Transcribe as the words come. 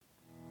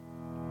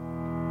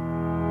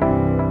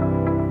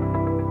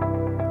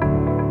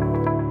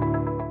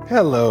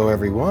Hello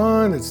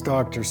everyone, it's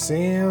Dr.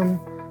 Sam.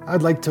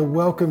 I'd like to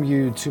welcome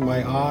you to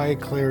my Eye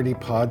Clarity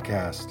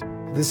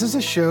podcast. This is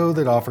a show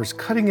that offers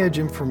cutting-edge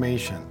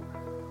information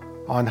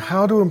on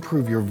how to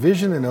improve your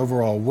vision and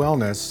overall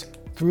wellness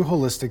through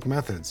holistic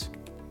methods.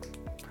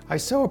 I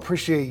so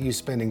appreciate you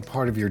spending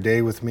part of your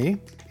day with me.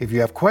 If you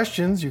have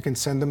questions, you can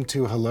send them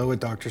to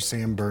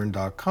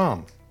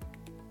hello@drsamberne.com.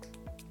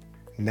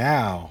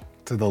 Now,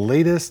 to the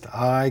latest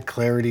Eye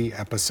Clarity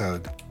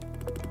episode.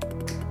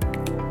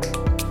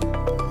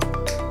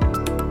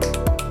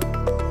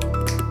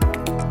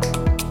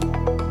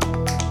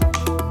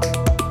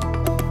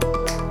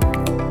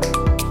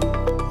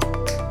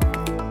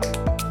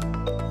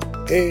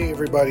 Hey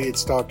everybody,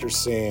 it's Dr.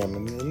 Sam,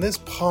 and in this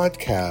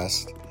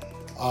podcast,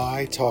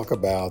 I talk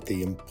about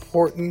the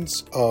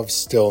importance of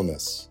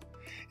stillness.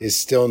 Is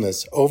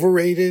stillness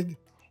overrated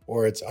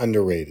or it's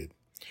underrated?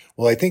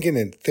 Well, I think in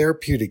a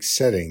therapeutic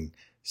setting,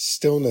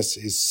 stillness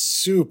is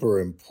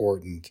super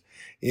important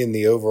in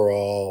the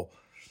overall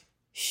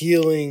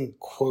healing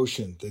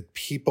quotient that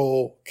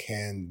people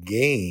can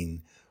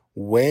gain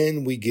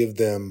when we give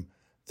them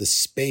the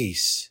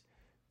space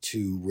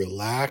to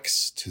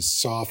relax, to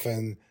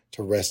soften,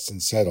 to rest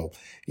and settle.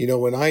 You know,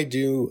 when I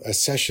do a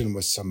session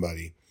with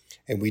somebody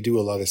and we do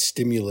a lot of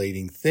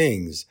stimulating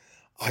things,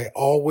 I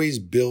always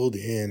build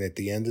in at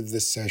the end of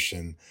the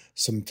session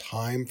some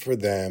time for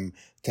them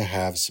to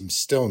have some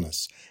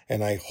stillness.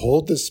 And I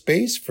hold the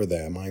space for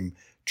them. I'm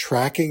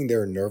tracking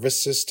their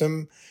nervous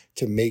system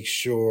to make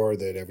sure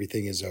that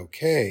everything is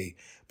okay.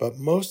 But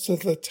most of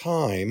the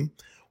time,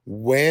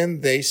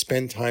 when they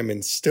spend time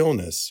in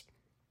stillness,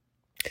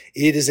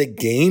 it is a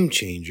game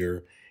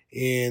changer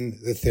in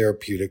the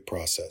therapeutic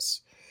process.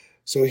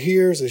 So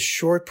here's a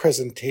short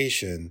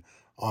presentation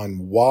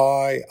on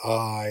why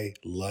I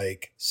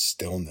like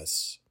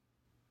stillness.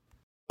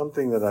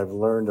 Something that I've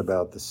learned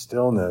about the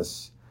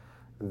stillness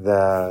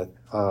that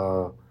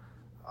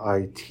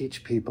I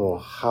teach people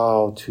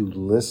how to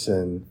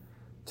listen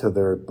to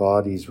their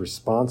body's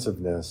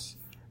responsiveness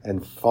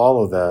and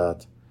follow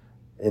that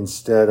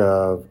instead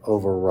of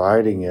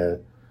overriding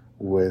it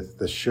with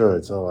the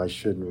shoulds. Oh, I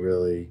shouldn't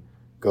really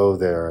go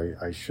there.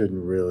 I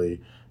shouldn't really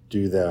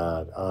do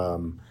that.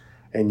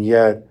 And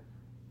yet,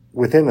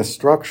 within a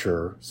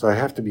structure, so I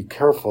have to be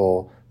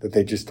careful that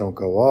they just don't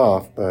go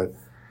off, but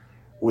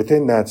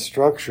within that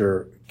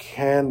structure,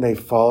 can they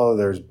follow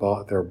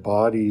their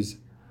body's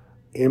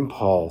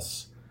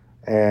impulse?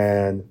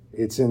 And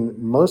it's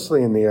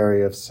mostly in the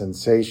area of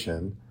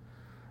sensation.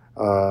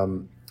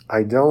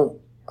 I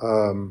don't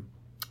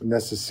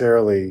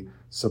necessarily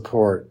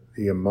support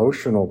the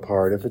emotional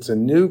part. If it's a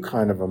new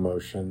kind of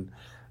emotion,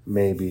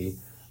 maybe,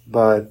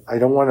 but I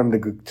don't want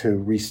them to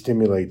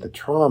re-stimulate the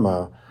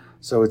trauma.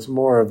 So it's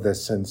more of the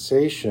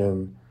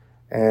sensation.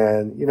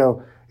 And, you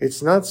know,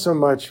 it's not so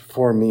much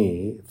for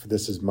me,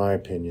 this is my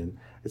opinion,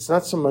 it's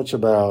not so much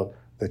about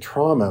the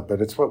trauma,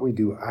 but it's what we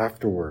do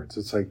afterwards.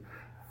 It's like,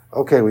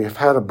 okay, we have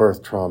had a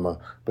birth trauma,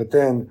 but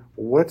then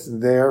what's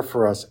there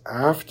for us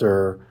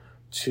after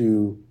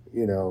to,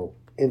 you know,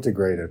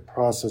 integrate it,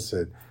 process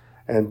it.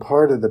 And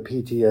part of the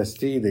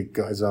PTSD that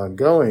is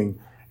ongoing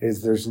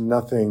is there's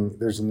no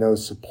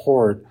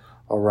support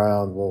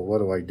around, well, what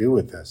do I do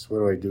with this? What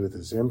do I do with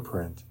this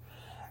imprint?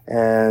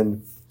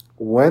 And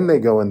when they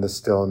go in the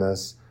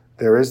stillness,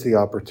 there is the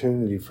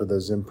opportunity for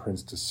those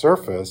imprints to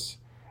surface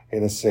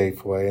in a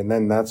safe way. And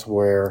then that's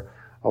where,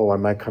 I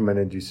might come in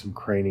and do some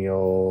cranial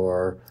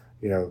or,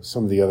 you know,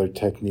 some of the other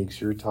techniques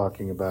you're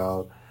talking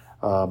about.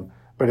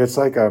 But it's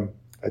like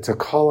it's a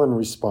call and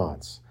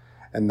response.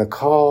 And the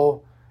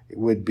call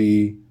would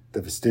be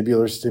the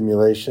vestibular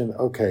stimulation.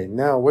 Okay,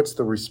 now what's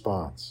the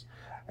response?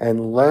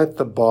 And let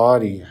the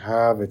body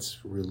have its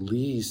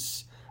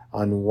release,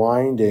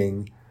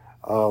 unwinding.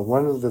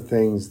 One of the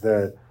things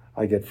that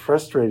I get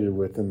frustrated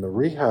with in the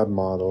rehab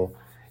model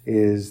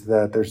is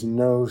that there's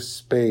no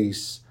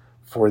space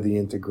for the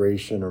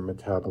integration or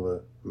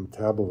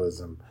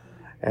metabolism.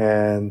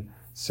 And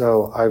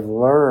so I've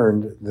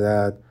learned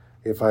that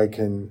if I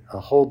can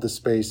hold the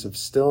space of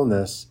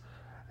stillness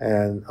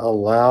and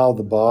allow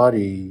the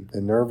body,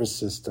 the nervous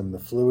system, the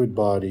fluid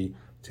body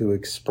to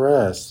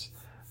express,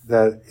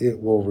 that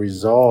it will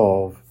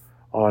resolve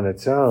on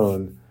its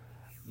own,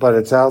 but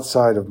it's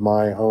outside of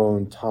my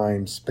own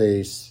time,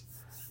 space,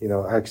 you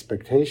know,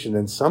 expectation.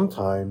 And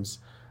sometimes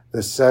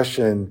the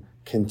session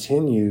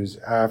continues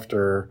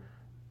after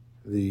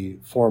the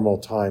formal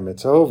time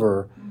it's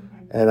over.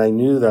 And I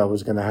knew that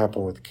was going to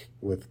happen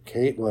with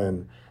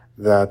Caitlin,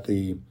 that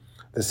the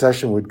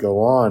session would go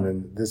on.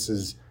 And this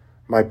is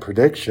my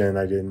prediction.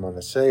 I didn't want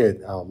to say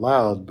it out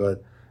loud,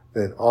 but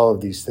that all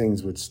of these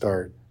things would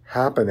start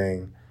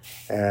happening.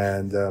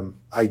 And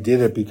I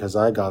did it because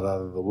I got out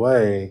of the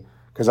way,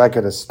 because I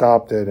could have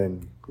stopped it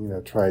and, you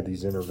know, tried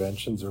these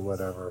interventions or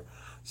whatever.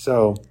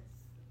 So,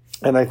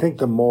 and I think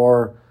the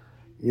more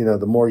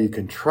you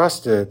can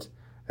trust it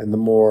and the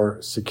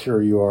more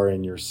secure you are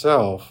in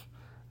yourself,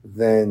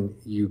 then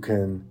you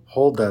can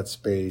hold that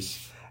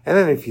space. And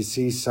then if you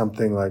see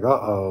something like,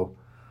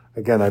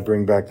 again, I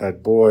bring back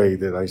that boy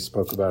that I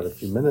spoke about a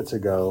few minutes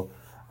ago,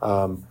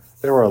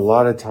 there were a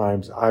lot of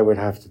times I would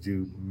have to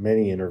do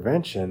many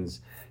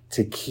interventions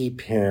to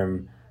keep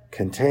him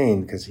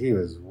contained because he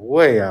was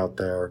way out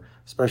there,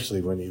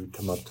 especially when he would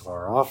come up to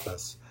our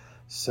office.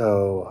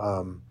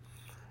 So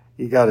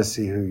you got to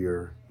see who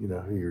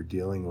you're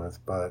dealing with.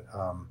 But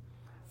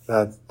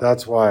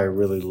that's why I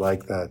really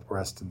like that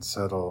rest and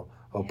settle,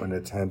 open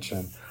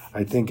attention.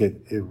 I think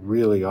it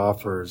really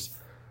offers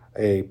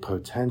a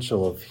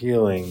potential of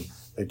healing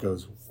that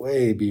goes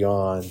way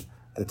beyond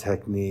the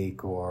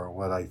technique or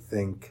what I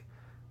think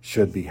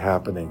should be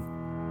happening.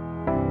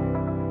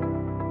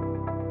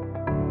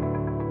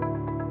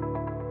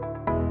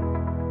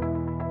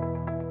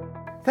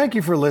 Thank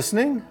you for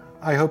listening.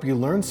 I hope you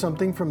learned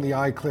something from the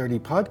Eye Clarity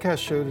podcast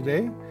show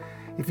today.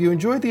 If you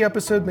enjoyed the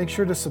episode, make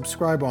sure to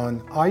subscribe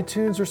on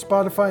iTunes or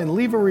Spotify and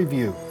leave a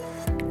review.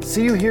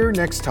 See you here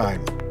next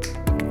time.